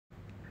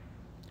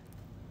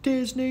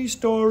Disney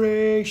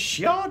story,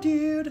 sure,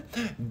 dude.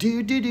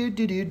 Dude, dude, dude,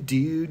 dude, dude,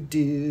 dude,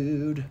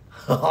 dude.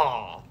 Ha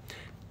ha.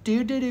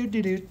 Dude, dude, dude,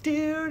 dude,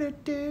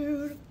 dude, dude,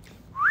 dude.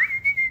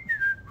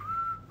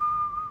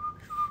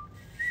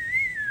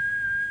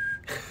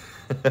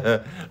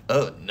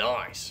 Oh,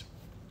 nice.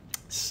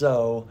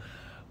 So,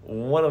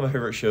 one of my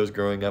favorite shows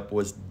growing up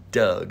was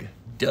Doug.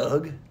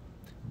 Doug?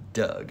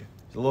 Doug.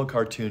 He's a little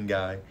cartoon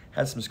guy,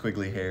 had some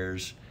squiggly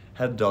hairs,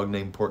 had a dog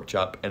named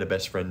Porkchop, and a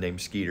best friend named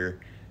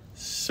Skeeter.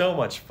 So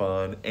much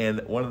fun,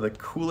 and one of the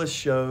coolest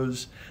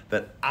shows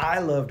that I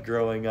loved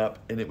growing up,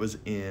 and it was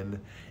in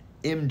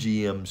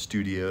MGM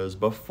Studios.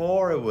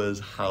 Before it was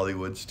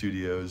Hollywood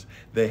Studios,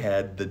 they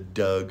had the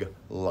Doug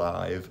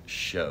Live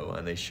show,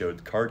 and they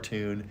showed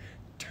cartoon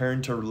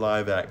turned to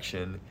live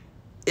action.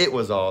 It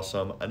was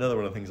awesome. Another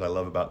one of the things I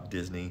love about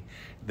Disney,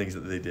 things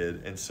that they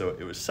did. And so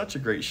it was such a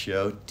great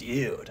show.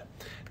 Dude,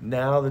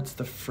 now it's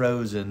the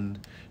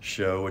Frozen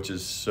show, which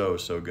is so,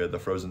 so good. The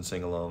Frozen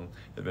sing-along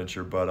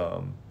adventure.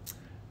 But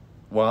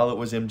while it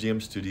was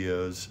MGM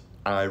Studios,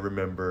 I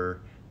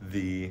remember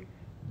the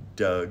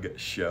Doug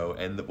show.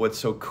 And what's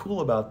so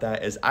cool about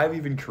that is I've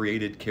even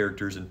created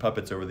characters and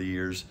puppets over the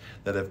years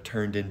that have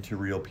turned into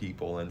real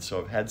people, and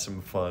so I've had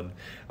some fun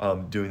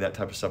doing that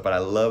type of stuff. But I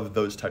love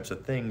those types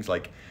of things,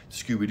 like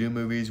Scooby-Doo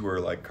movies where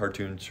like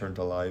cartoons turn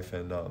to life,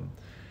 and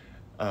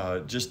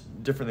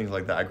just different things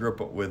like that. I grew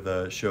up with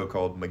a show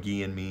called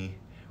McGee and Me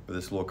with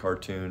this little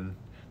cartoon.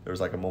 There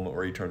was like a moment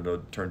where he turned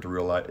to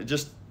real life.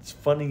 It's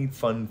funny,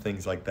 fun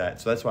things like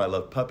that. So that's why I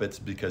love puppets,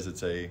 because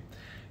it's like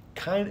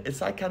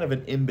kind of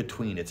an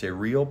in-between. It's a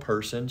real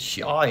person,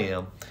 sure I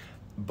am,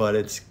 but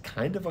it's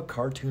kind of a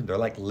cartoon. They're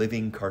like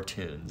living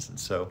cartoons. And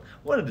so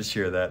I wanted to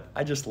share that.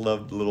 I just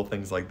loved little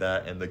things like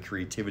that, and the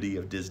creativity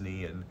of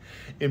Disney and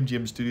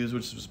MGM Studios,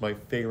 which was my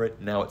favorite.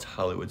 Now it's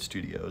Hollywood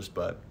Studios,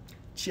 but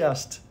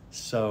just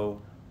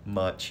so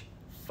much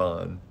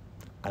fun.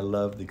 I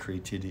love the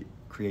creativity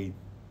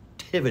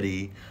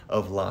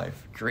of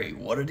life.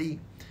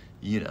 Creativity,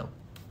 you know.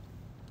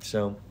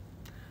 So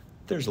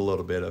there's a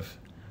little bit of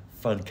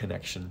fun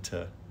connection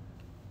to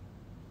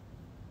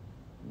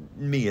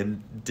me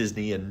and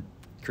Disney and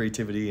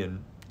creativity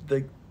and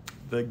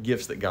the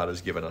gifts that God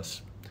has given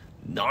us.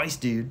 Nice,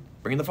 dude.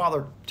 Bringing the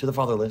father to the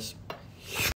fatherless.